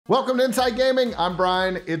Welcome to Inside Gaming. I'm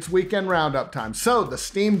Brian. It's weekend roundup time. So the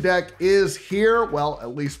Steam Deck is here. Well,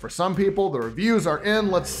 at least for some people. The reviews are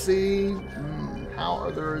in. Let's see. How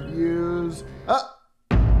are the reviews?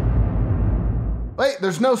 Wait,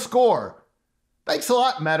 there's no score. Thanks a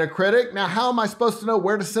lot, Metacritic. Now, how am I supposed to know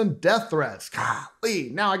where to send death threats? Golly,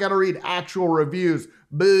 now I gotta read actual reviews.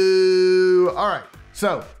 Boo. All right.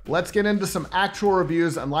 So let's get into some actual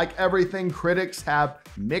reviews, and like everything, critics have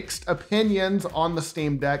mixed opinions on the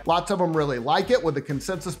Steam Deck. Lots of them really like it, with the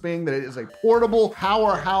consensus being that it is a portable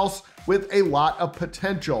powerhouse with a lot of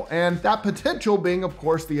potential, and that potential being, of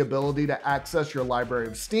course, the ability to access your library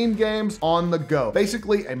of Steam games on the go.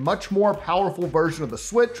 Basically, a much more powerful version of the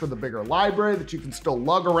Switch with a bigger library that you can still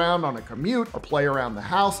lug around on a commute or play around the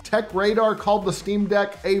house. Tech Radar called the Steam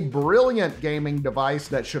Deck a brilliant gaming device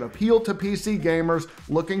that should appeal to PC gamers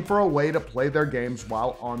looking for a way to play their games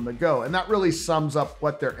while on the go, and that really sums up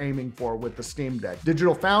what they're aiming for with the Steam Deck.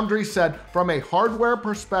 Digital Foundry said, from a hardware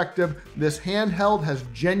perspective, this handheld has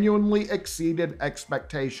genuinely exceeded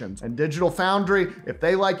expectations. And Digital Foundry, if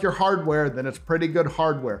they like your hardware, then it's pretty good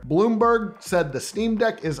hardware. Bloomberg said the Steam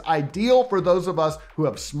Deck is ideal for those of us who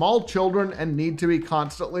have small children and need to be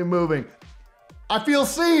constantly moving. I feel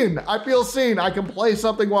seen. I feel seen. I can play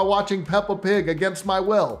something while watching Peppa Pig against my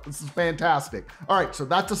will. This is fantastic. All right, so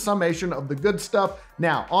that's a summation of the good stuff.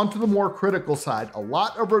 Now, on to the more critical side. A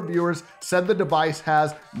lot of reviewers said the device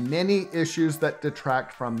has many issues that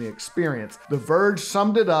detract from the experience. The Verge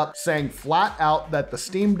summed it up, saying flat out that the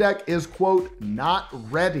Steam Deck is, quote, not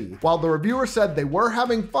ready. While the reviewer said they were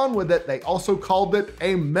having fun with it, they also called it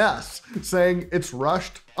a mess, saying it's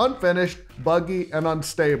rushed, unfinished, buggy, and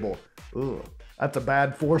unstable. Ugh. That's a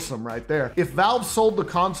bad foursome right there. If Valve sold the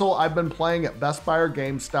console I've been playing at Best Buy or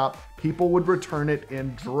GameStop, people would return it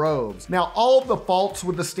in droves. Now, all of the faults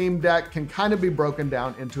with the Steam Deck can kind of be broken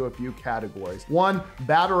down into a few categories. One,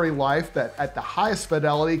 battery life that at the highest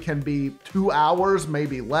fidelity can be 2 hours,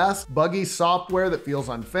 maybe less. Buggy software that feels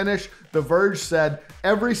unfinished. The Verge said,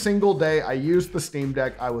 every single day I used the Steam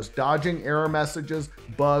Deck, I was dodging error messages,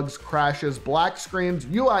 bugs, crashes, black screens,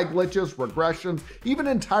 UI glitches, regressions, even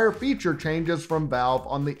entire feature changes from Valve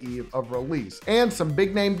on the eve of release. And some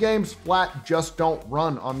big name games flat just don't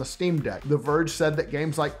run on the Steam Deck. The Verge said that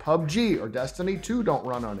games like PUBG or Destiny 2 don't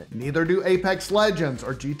run on it. Neither do Apex Legends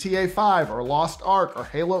or GTA 5 or Lost Ark or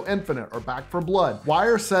Halo Infinite or Back 4 Blood.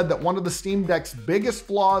 Wire said that one of the Steam Deck's biggest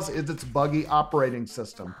flaws is its buggy operating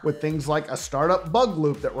system, with things like a startup bug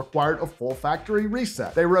loop that required a full factory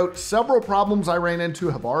reset. They wrote, several problems I ran into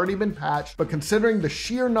have already been patched, but considering the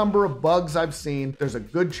sheer number of bugs I've seen, there's a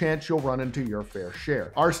good chance you'll run into your fair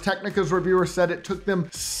share. Ars Technica's reviewer said it took them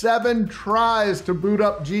 7 tries to boot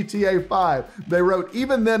up GTA 5. They wrote,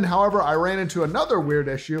 even then, however, I ran into another weird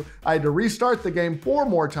issue. I had to restart the game 4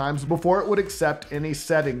 more times before it would accept any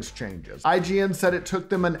settings changes. IGN said it took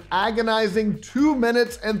them an agonizing 2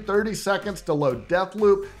 minutes and 30 seconds to load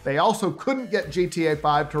Deathloop. They also couldn't get GTA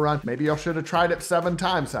 5 to run. Maybe y'all should have tried it 7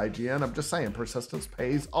 times, IGN. I'm just saying, persistence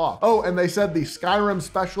pays off. Oh, and they said the Skyrim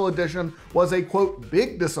Special Edition was a, quote,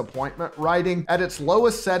 big disappointment, writing, at its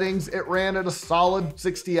lowest settings, it ran at a solid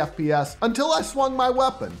 60 FPS until I swung my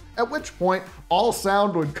weapon, at which point all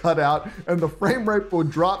sound would cut out and the frame rate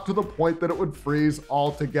would drop to the point that it would freeze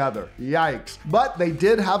altogether. Yikes. But they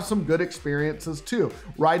did have some good experiences too,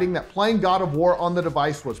 writing that playing God of War on the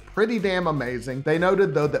device was pretty damn amazing. They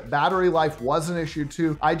noted though that battery life was an issue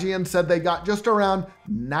too. IGN said they got just around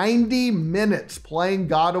 90 minutes playing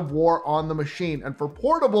God of War on the machine, and for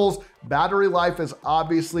portables, battery life is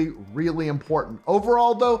obviously really important.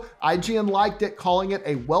 Overall though, IGN liked it, calling it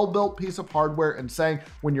a well-built piece of hardware and saying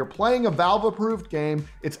when you're playing a Valve-approved game,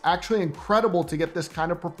 it's actually incredible to get this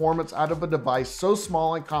kind of performance out of a device so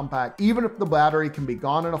small and compact, even if the battery can be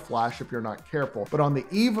gone in a flash if you're not careful. But on the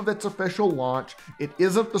eve of its official launch, it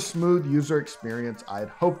isn't the smooth user experience I had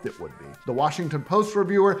hoped it would be. The Washington Post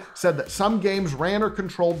reviewer said that some games ran or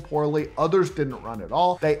controlled poorly, others didn't run at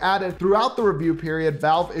all. They added, throughout the review period,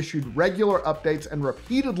 Valve issued regular updates and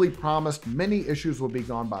repeatedly promised many issues would be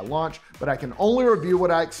gone by launch, but I can only review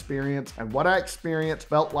what I experienced, and what I experienced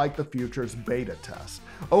felt like the future's beta test.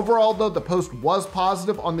 Overall though, the Post was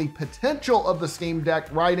positive on the potential of the Steam Deck,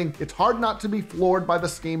 writing, it's hard not to be floored by the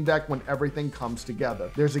Steam Deck when everything comes together.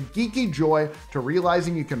 There's a geeky joy to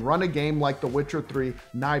realizing you can run a game like The Witcher 3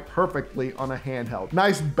 nigh perfectly on a handheld.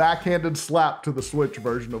 Nice backhanded slap to the Switch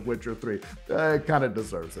version of Witcher 3. It kind of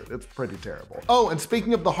deserves it. It's pretty terrible. Oh, and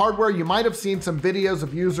speaking of the hardware, you might have seen some videos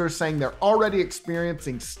of users saying they're already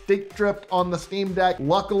experiencing stick drift on the Steam Deck.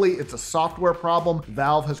 Luckily, it's a software problem.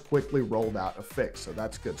 Valve has quickly rolled out a fix, so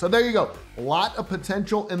that's good. So there you go. A lot of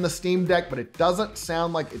potential in the Steam Deck, but it doesn't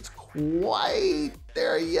sound like it's quite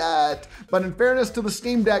there yet. But in fairness to the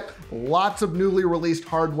Steam Deck, lots of newly released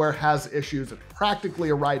hardware has issues. It's practically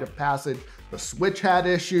a rite of passage. The Switch had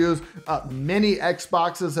issues, many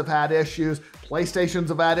Xboxes have had issues, PlayStations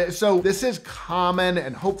have had it. So this is common,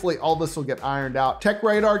 and hopefully all this will get ironed out. Tech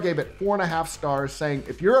Radar gave it 4.5 stars, saying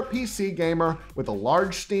if you're a PC gamer with a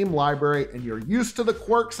large Steam library and you're used to the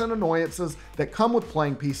quirks and annoyances that come with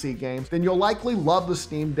playing PC games, then you'll likely love the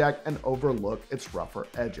Steam Deck and overlook its rougher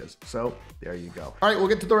edges. So there you go. All right, we'll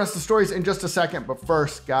get to the rest of the stories in just a second, but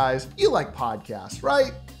first, guys, you like podcasts,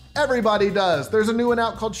 right? Everybody does. There's a new one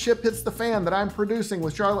out called Ship Hits the Fan that I'm producing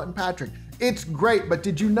with Charlotte and Patrick. It's great, but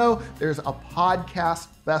did you know there's a podcast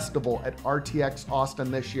festival at RTX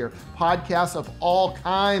Austin this year? Podcasts of all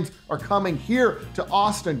kinds are coming here to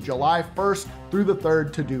Austin July 1st through the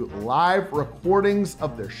 3rd to do live recordings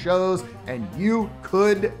of their shows, and you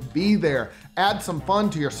could be there. Add some fun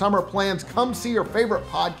to your summer plans. Come see your favorite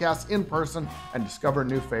podcasts in person and discover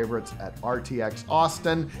new favorites at RTX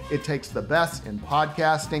Austin. It takes the best in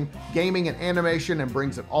podcasting, gaming, and animation and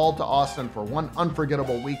brings it all to Austin for one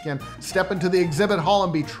unforgettable weekend. Step into the exhibit hall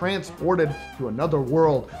and be transported to another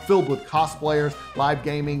world filled with cosplayers, live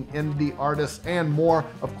gaming, indie artists, and more.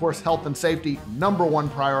 Of course, health and safety, #1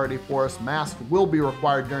 priority for us. Masks will be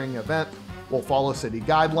required during the event. We'll follow city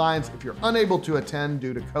guidelines. If you're unable to attend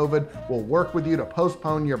due to COVID, we'll work with you to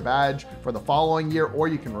postpone your badge for the following year, or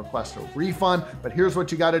you can request a refund. But here's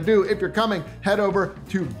what you got to do. If you're coming, head over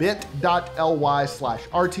to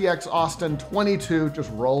bit.ly/RTXAustin22,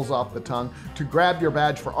 just rolls off the tongue, to grab your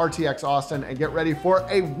badge for RTX Austin and get ready for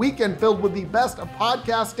a weekend filled with the best of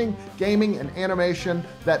podcasting, gaming, and animation.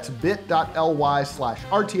 That's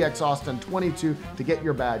bit.ly/RTXAustin22 to get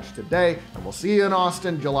your badge today. And we'll see you in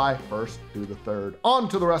Austin July 1st through the 3rd. On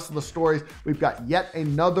to the rest of the stories. We've got yet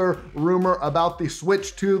another rumor about the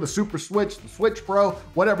Switch 2, the Super Switch, the Switch Pro,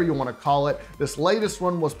 whatever you want to call it. This latest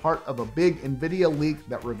one was part of a big Nvidia leak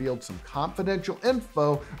that revealed some confidential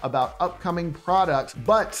info about upcoming products,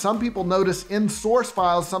 but some people noticed in source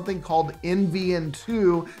files something called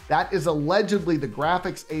NVN2. That is allegedly the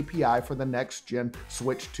graphics API for the next gen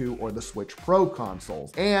Switch 2 or the Switch Pro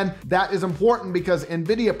consoles. And that is important because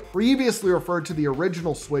Nvidia previously referred to the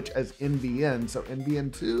original Switch as NVN, so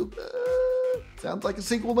NVN2 sounds like a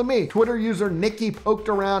sequel to me. Twitter user Nikki poked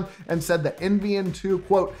around and said that NVN2,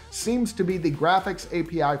 quote, seems to be the graphics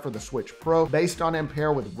API for the Switch Pro based on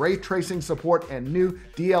Ampere with ray tracing support and new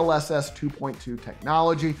DLSS 2.2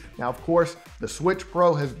 technology. Now, of course, the Switch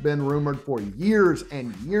Pro has been rumored for years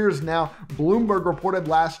and years now. Bloomberg reported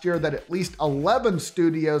last year that at least 11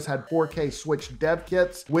 studios had 4K Switch dev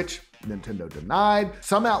kits, which Nintendo denied.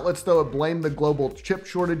 Some outlets, though, have blamed the global chip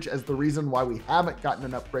shortage as the reason why we haven't gotten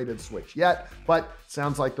an upgraded Switch yet, but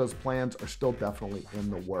sounds like those plans are still definitely in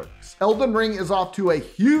the works. Elden Ring is off to a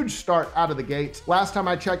huge start out of the gates. Last time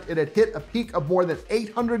I checked, it had hit a peak of more than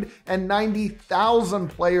 890,000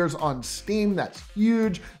 players on Steam. That's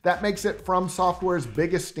huge. That makes it From Software's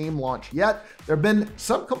biggest Steam launch yet. There have been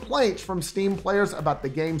some complaints from Steam players about the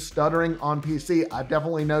game stuttering on PC. I've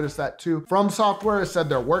definitely noticed that too. From Software has said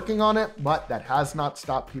they're working on it, but that has not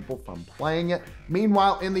stopped people from playing it.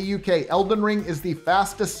 Meanwhile, in the UK, Elden Ring is the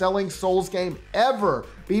fastest selling Souls game ever,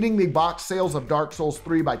 beating the box sales of Dark Souls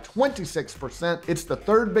 3 by 26%. It's the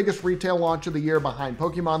 3rd biggest retail launch of the year behind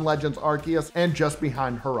Pokemon Legends Arceus and just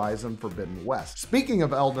behind Horizon Forbidden West. Speaking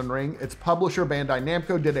of Elden Ring, its publisher Bandai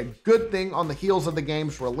Namco did a good thing on the heels of the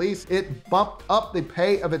game's release. It bumped up the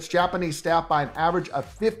pay of its Japanese staff by an average of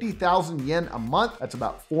 50,000 yen a month. That's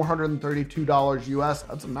about $432 US.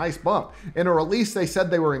 That's a nice bump. In a release, they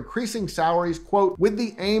said they were increasing salaries, quote, with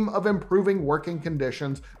the aim of improving working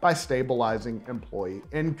conditions by stabilizing employee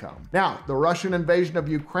income. Now, the Russian invasion of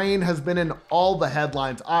Ukraine has been in all the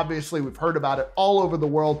headlines. Obviously, we've heard about it all over the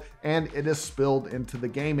world, and it has spilled into the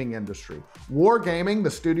gaming industry. Wargaming, the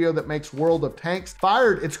studio that makes World of Tanks,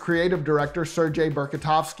 fired its creative director, Sergei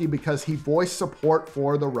Burkatovsky, because he voiced support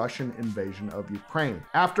for the Russian invasion of Ukraine.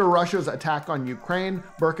 After Russia's attack on Ukraine,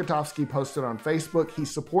 Burkatovsky posted on Facebook he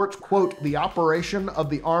supports, quote, the operation of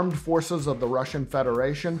the armed forces of the Russian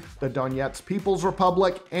Federation, the Donetsk People's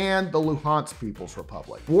Republic, and the Luhansk People's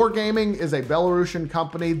Republic. Wargaming is a Belarusian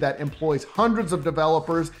company that employs hundreds of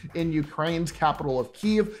developers in Ukraine's capital of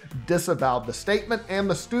Kyiv, disavowed the statement, and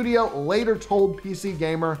the studio later told PC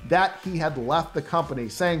Gamer that he had left the company,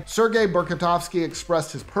 saying Sergei Burkatovsky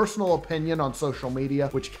expressed his personal opinion on social media,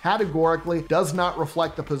 which categorically does not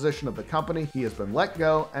reflect the position of the company. He has been let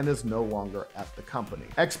go and is no longer at the company.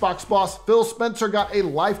 Xbox boss Phil Spencer got a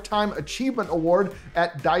Lifetime Achievement Award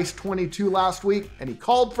at DICE 22 last week, and he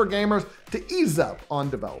called for gamers to ease up on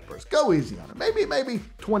developers. Go easy on them. Maybe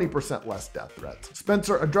 20% less death threats.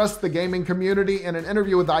 Spencer addressed the gaming community in an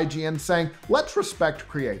interview with IGN saying, "Let's respect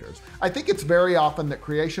creators. I think it's very often that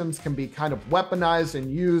creations can be kind of weaponized and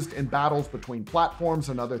used in battles between platforms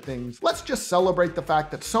and other things. Let's just celebrate the fact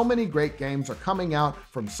that so many great games are coming out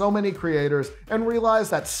from so many creators and realize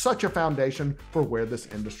that's such a foundation for where this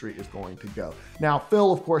industry is going to go." Now,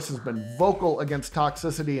 Phil, of course, has been vocal against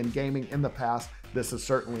toxicity in gaming in the past. This is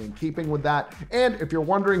certainly in keeping with that. And if you're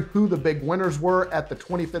wondering who the big winners were at the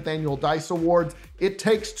 25th Annual DICE Awards, It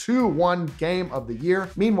Takes Two won Game of the Year.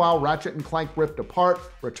 Meanwhile, Ratchet & Clank Rift Apart,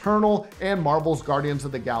 Returnal, and Marvel's Guardians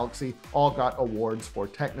of the Galaxy all got awards for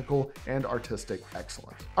technical and artistic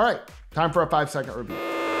excellence. All right, time for a 5-second review.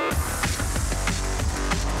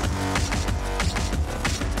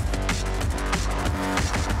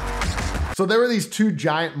 So there were these two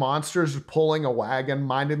giant monsters pulling a wagon,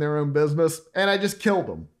 minding their own business, and I just killed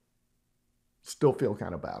them. Still feel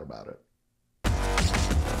kind of bad about it.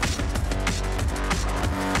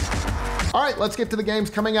 All right, let's get to the games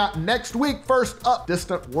coming out next week. First up,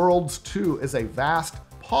 Distant Worlds 2 is a vast,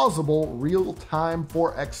 pausable, real-time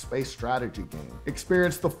 4X space strategy game.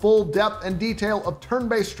 Experience the full depth and detail of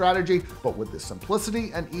turn-based strategy, but with the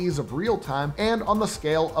simplicity and ease of real-time and on the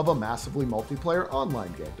scale of a massively multiplayer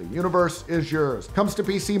online game. The universe is yours. Comes to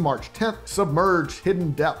PC March 10th. Submerged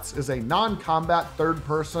Hidden Depths is a non-combat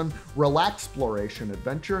third-person relaxploration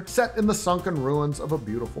adventure set in the sunken ruins of a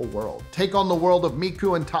beautiful world. Take on the world of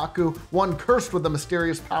Miku and Taku, one cursed with a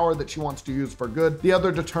mysterious power that she wants to use for good, the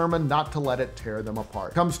other determined not to let it tear them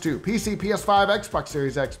apart. Comes to PC, PS5, Xbox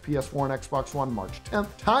Series X, PS4, and Xbox One March 10th.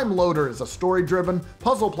 Time Loader is a story-driven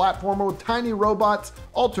puzzle platformer with tiny robots,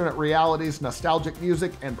 alternate realities, nostalgic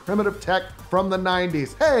music, and primitive tech from the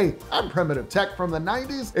 90s. Hey, I'm primitive tech from the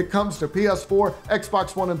 90s. It comes to PS4,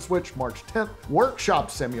 Xbox One, and Switch March 10th.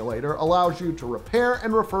 Workshop Simulator allows you to repair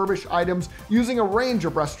and refurbish items using a range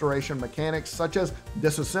of restoration mechanics such as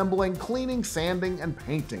disassembling, cleaning, sanding, and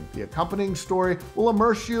painting. The accompanying story will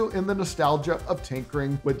immerse you in the nostalgia of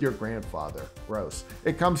tinkering with your grandfather. Gross.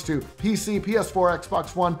 It comes to PC, PS4,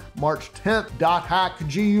 Xbox One March 10th. .hack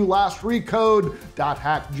GU Last Recode.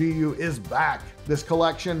 .hack GU is back. This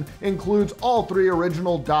collection includes all 3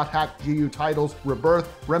 original .hack GU titles, Rebirth,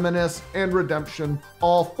 Reminisce, and Redemption,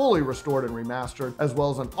 all fully restored and remastered, as well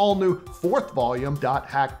as an all-new 4th volume,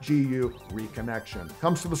 .hack GU Reconnection.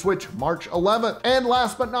 Comes to the Switch March 11th. And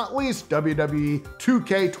last but not least, WWE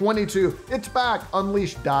 2K22. It's back.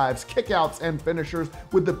 Unleash dives, kickouts, and finishers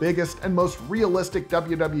with the biggest and most realistic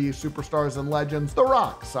WWE superstars and legends: The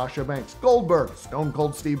Rock, Sasha Banks, Goldberg, Stone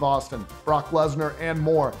Cold Steve Austin, Brock Lesnar, and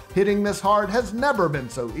more. Hitting this hard has never been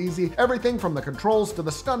so easy. Everything from the controls to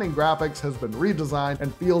the stunning graphics has been redesigned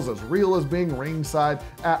and feels as real as being ringside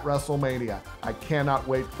at WrestleMania. I cannot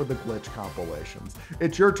wait for the glitch compilations.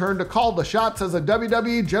 It's your turn to call the shots as a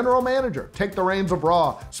WWE general manager. Take the reins of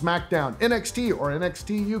Raw, SmackDown, NXT, or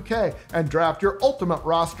NXT UK and draft your ultimate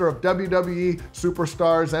roster of WWE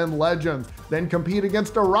superstars and legends. Then compete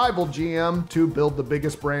against a rival GM to build the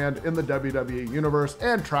biggest brand in the WWE universe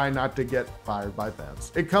and try not to get fired by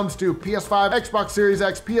Vince. It comes to PS5, Xbox Series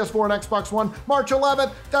X, PS4, and Xbox One March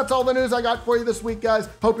 11th. That's all the news I got for you this week, guys.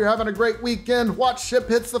 Hope you're having a great weekend. Watch Ship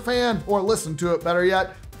Hits the Fan, or listen to it, better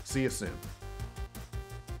yet. See you soon.